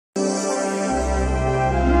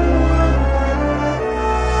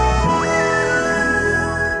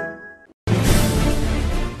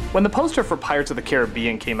When the poster for Pirates of the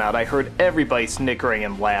Caribbean came out, I heard everybody snickering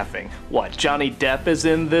and laughing. What, Johnny Depp is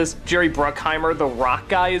in this? Jerry Bruckheimer, the rock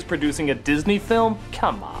guy, is producing a Disney film?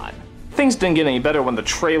 Come on. Things didn't get any better when the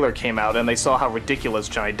trailer came out and they saw how ridiculous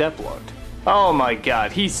Johnny Depp looked. Oh my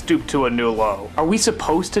god, he stooped to a new low. Are we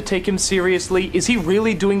supposed to take him seriously? Is he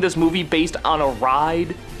really doing this movie based on a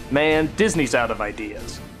ride? Man, Disney's out of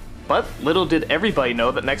ideas. But little did everybody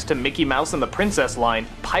know that next to Mickey Mouse and the Princess line,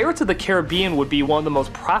 Pirates of the Caribbean would be one of the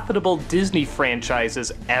most profitable Disney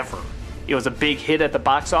franchises ever. It was a big hit at the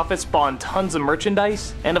box office, spawned tons of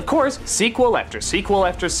merchandise, and of course, sequel after sequel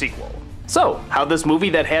after sequel. So, how'd this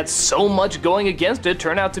movie that had so much going against it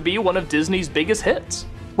turn out to be one of Disney's biggest hits?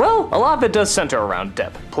 Well, a lot of it does center around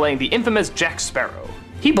Depp, playing the infamous Jack Sparrow.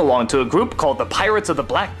 He belonged to a group called the Pirates of the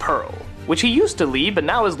Black Pearl, which he used to lead but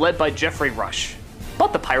now is led by Geoffrey Rush.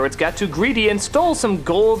 But the pirates got too greedy and stole some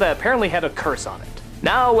gold that apparently had a curse on it.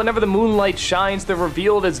 Now, whenever the moonlight shines, they're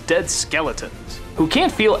revealed as dead skeletons, who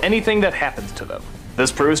can't feel anything that happens to them.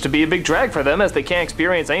 This proves to be a big drag for them as they can't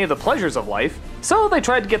experience any of the pleasures of life, so they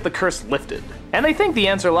tried to get the curse lifted. And they think the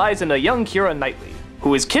answer lies in a young Keira Knightley,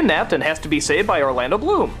 who is kidnapped and has to be saved by Orlando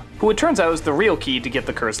Bloom, who it turns out is the real key to get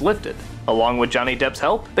the curse lifted. Along with Johnny Depp's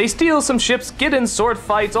help, they steal some ships, get in sword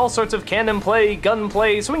fights, all sorts of cannon play, gun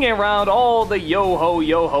play, swinging around, all the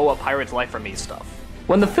yo-ho, a pirate's life for me stuff.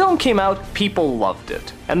 When the film came out, people loved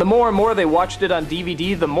it. And the more they watched it on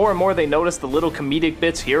DVD, the more they noticed the little comedic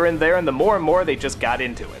bits here and there, and the more they just got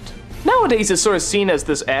into it. Nowadays it's sort of seen as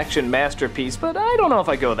this action masterpiece, but I don't know if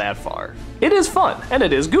I go that far. It is fun, and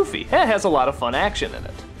it is goofy, and it has a lot of fun action in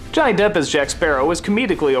it. Johnny Depp as Jack Sparrow is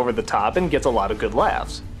comedically over the top and gets a lot of good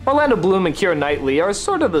laughs. Orlando Bloom and Keira Knightley are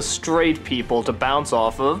sort of the straight people to bounce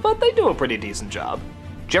off of, but they do a pretty decent job.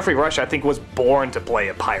 Geoffrey Rush, I think, was born to play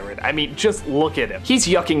a pirate. I mean, just look at him. He's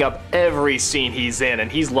yucking up every scene he's in,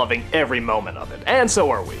 and he's loving every moment of it, and so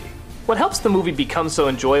are we. What helps the movie become so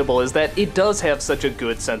enjoyable is that it does have such a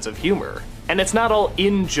good sense of humor. And it's not all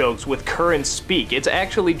in-jokes with current speak, it's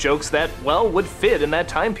actually jokes that, well, would fit in that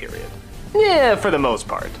time period. Yeah, for the most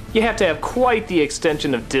part. You have to have quite the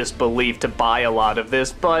extension of disbelief to buy a lot of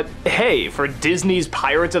this, but hey, for Disney's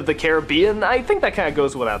Pirates of the Caribbean, I think that kind of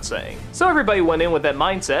goes without saying. So everybody went in with that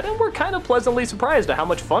mindset, and we're kind of pleasantly surprised at how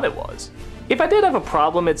much fun it was. If I did have a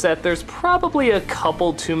problem, it's that there's probably a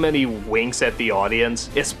couple too many winks at the audience,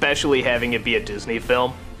 especially having it be a Disney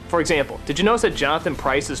film. For example, did you notice that Jonathan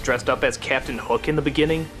Pryce is dressed up as Captain Hook in the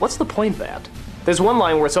beginning? What's the point of that? There's one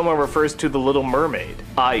line where someone refers to the Little Mermaid.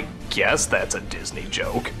 I guess that's a Disney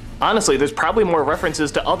joke. Honestly, there's probably more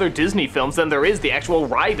references to other Disney films than there is the actual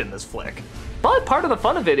ride in this flick. But part of the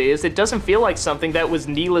fun of it is, it doesn't feel like something that was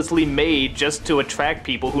needlessly made just to attract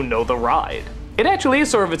people who know the ride. It actually is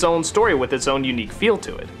sort of its own story with its own unique feel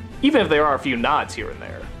to it, even if there are a few nods here and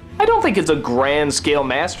there. I don't think it's a grand scale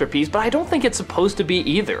masterpiece, but I don't think it's supposed to be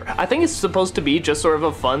either. I think it's supposed to be just sort of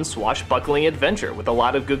a fun swashbuckling adventure with a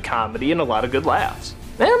lot of good comedy and a lot of good laughs.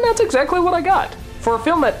 And that's exactly what I got. For a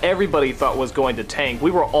film that everybody thought was going to tank,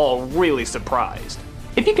 we were all really surprised.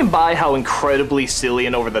 If you can buy how incredibly silly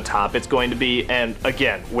and over the top it's going to be, and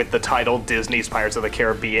again, with the title Disney's Pirates of the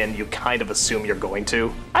Caribbean, you kind of assume you're going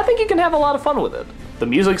to, I think you can have a lot of fun with it. The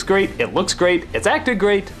music's great, it looks great, it's acted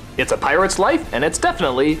great, it's a pirate's life, and it's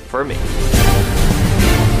definitely for me.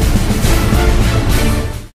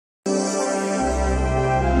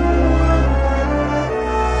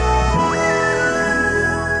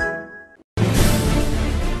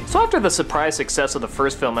 So after the surprise success of the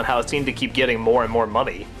first film and how it seemed to keep getting more and more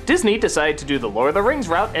money, Disney decided to do the Lord of the Rings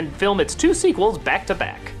route and film its two sequels back to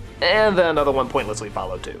back. And then another one pointlessly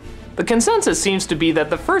followed too. The consensus seems to be that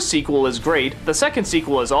the first sequel is great, the second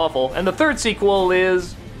sequel is awful, and the third sequel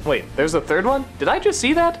is... Wait, there's a third one? Did I just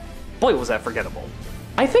see that? Boy, was that forgettable.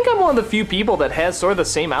 I think I'm one of the few people that has sort of the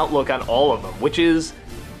same outlook on all of them, which is...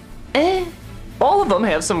 All of them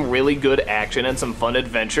have some really good action and some fun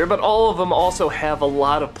adventure, but all of them also have a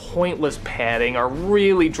lot of pointless padding, are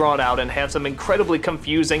really drawn out, and have some incredibly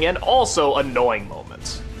confusing and also annoying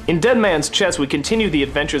moments. In Dead Man's Chest, we continue the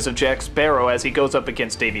adventures of Jack Sparrow as he goes up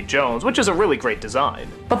against Davy Jones, which is a really great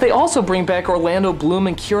design. But they also bring back Orlando Bloom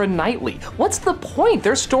and Keira Knightley. What's the point?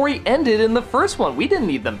 Their story ended in the first one. We didn't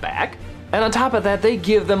need them back. And on top of that, they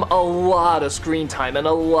give them a lot of screen time and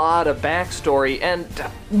a lot of backstory, and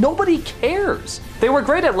nobody cares. They were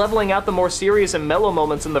great at leveling out the more serious and mellow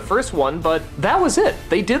moments in the first one, but that was it.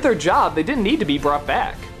 They did their job. They didn't need to be brought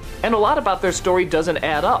back. And a lot about their story doesn't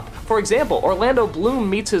add up. For example, Orlando Bloom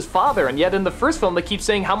meets his father, and yet in the first film they keep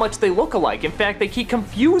saying how much they look alike. In fact, they keep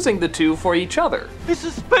confusing the two for each other. It's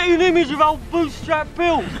a spitting image of old Bootstrap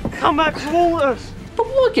Bill. Come back to us. But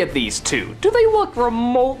look at these two. Do they look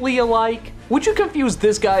remotely alike? Would you confuse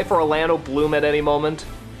this guy for Orlando Bloom at any moment?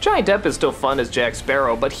 Johnny Depp is still fun as Jack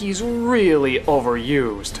Sparrow, but he's really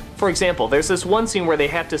overused. For example, there's this one scene where they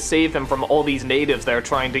have to save him from all these natives that are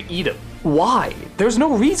trying to eat him. Why? There's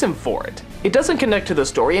no reason for it. It doesn't connect to the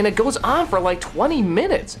story and it goes on for like 20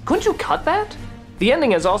 minutes. Couldn't you cut that? The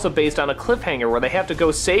ending is also based on a cliffhanger where they have to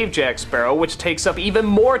go save Jack Sparrow, which takes up even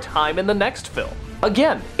more time in the next film.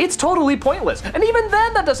 Again, it's totally pointless, and even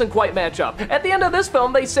then that doesn't quite match up. At the end of this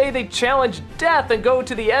film, they say they challenge death and go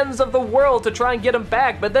to the ends of the world to try and get him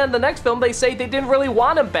back, but then the next film they say they didn't really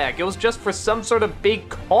want him back, it was just for some sort of big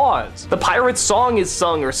cause. The pirate's song is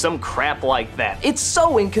sung or some crap like that. It's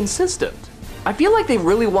so inconsistent. I feel like they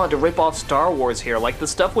really wanted to rip off Star Wars here, like the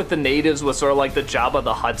stuff with the natives was sort of like the Jabba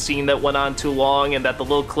the Hutt scene that went on too long, and that the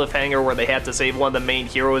little cliffhanger where they had to save one of the main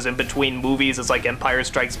heroes in between movies is like Empire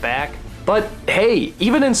Strikes Back. But hey,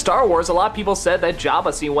 even in Star Wars, a lot of people said that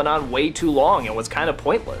Jabba scene went on way too long and was kind of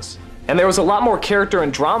pointless. And there was a lot more character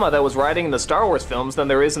and drama that was riding in the Star Wars films than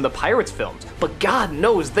there is in the Pirates films. But God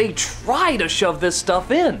knows they try to shove this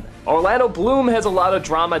stuff in. Orlando Bloom has a lot of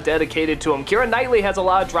drama dedicated to him. Keira Knightley has a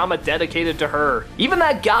lot of drama dedicated to her. Even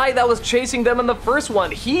that guy that was chasing them in the first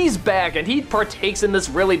one, he's back and he partakes in this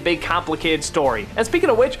really big complicated story. And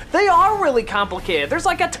speaking of which, they are really complicated. There's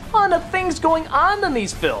like a ton of things going on in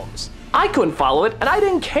these films. I couldn't follow it and I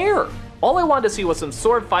didn't care. All I wanted to see was some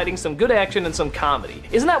sword fighting, some good action, and some comedy.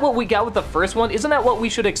 Isn't that what we got with the first one? Isn't that what we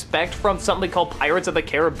should expect from something called Pirates of the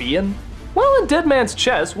Caribbean? Well, in Dead Man's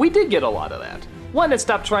Chest, we did get a lot of that. One, it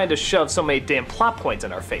stopped trying to shove so many damn plot points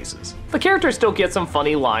in our faces. The characters still get some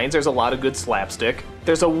funny lines, there's a lot of good slapstick.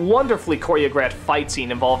 There's a wonderfully choreographed fight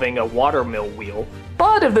scene involving a watermill wheel.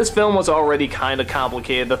 But if this film was already kinda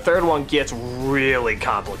complicated, the third one gets really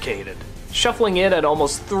complicated. Shuffling in at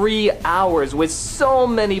almost 3 hours with so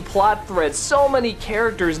many plot threads, so many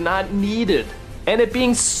characters not needed. And it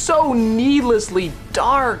being so needlessly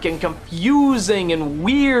dark and confusing and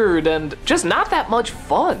weird and just not that much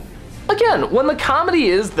fun. Again, when the comedy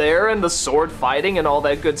is there and the sword fighting and all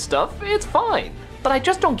that good stuff, it's fine. But I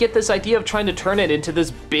just don't get this idea of trying to turn it into this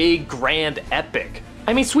big, grand epic.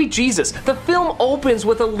 I mean, sweet Jesus, the film opens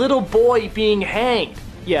with a little boy being hanged.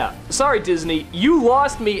 Yeah, sorry Disney, you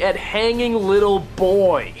lost me at hanging little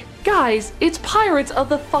boy. Guys, it's Pirates of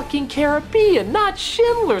the fucking Caribbean, not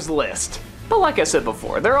Schindler's List. But like I said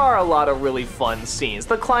before, there are a lot of really fun scenes.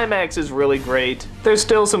 The climax is really great. There's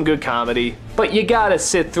still some good comedy, but you gotta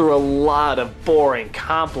sit through a lot of boring,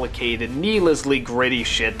 complicated, needlessly gritty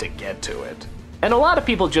shit to get to it. And a lot of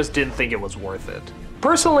people just didn't think it was worth it.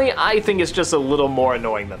 Personally, I think it's just a little more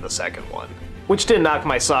annoying than the second one, which didn't knock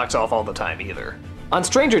my socks off all the time either. On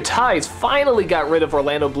Stranger Tides finally got rid of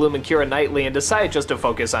Orlando Bloom and Keira Knightley and decided just to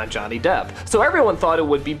focus on Johnny Depp, so everyone thought it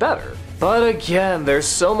would be better. But again, there's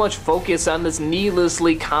so much focus on this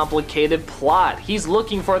needlessly complicated plot. He's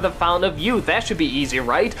looking for the fountain of youth, that should be easy,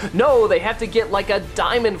 right? No, they have to get like a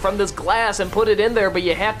diamond from this glass and put it in there, but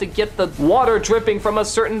you have to get the water dripping from a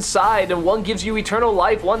certain side, and one gives you eternal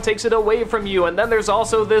life, one takes it away from you, and then there's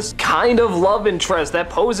also this kind of love interest that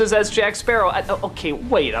poses as Jack Sparrow. Okay,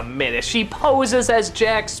 wait a minute, she poses as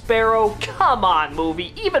Jack Sparrow? Come on,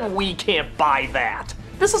 movie, even we can't buy that.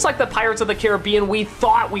 This is like the Pirates of the Caribbean we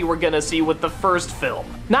thought we were gonna see with the first film,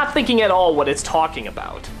 not thinking at all what it's talking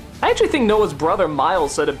about. I actually think Noah's brother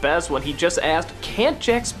Miles said it best when he just asked, can't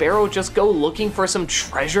Jack Sparrow just go looking for some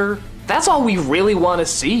treasure? That's all we really want to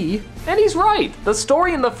see. And he's right, the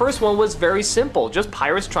story in the first one was very simple, just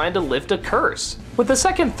pirates trying to lift a curse. With the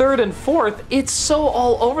second, third, and fourth, it's so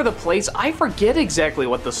all over the place I forget exactly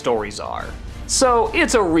what the stories are. So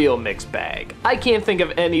it's a real mixed bag. I can't think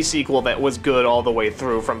of any sequel that was good all the way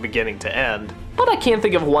through from beginning to end, but I can't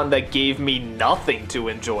think of one that gave me nothing to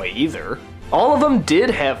enjoy either. All of them did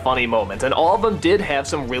have funny moments, and all of them did have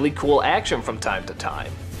some really cool action from time to time.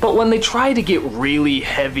 But when they try to get really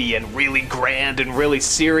heavy and really grand and really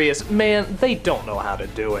serious, man, they don't know how to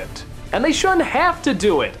do it. And they shouldn't have to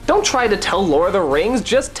do it. Don't try to tell Lord of the Rings,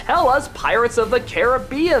 just tell us Pirates of the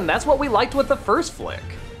Caribbean. That's what we liked with the first flick.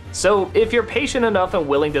 So if you're patient enough and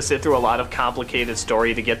willing to sit through a lot of complicated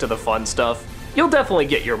story to get to the fun stuff, you'll definitely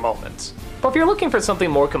get your moments. But if you're looking for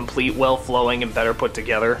something more complete, well-flowing, and better put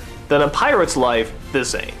together, then A Pirate's Life,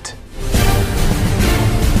 this ain't.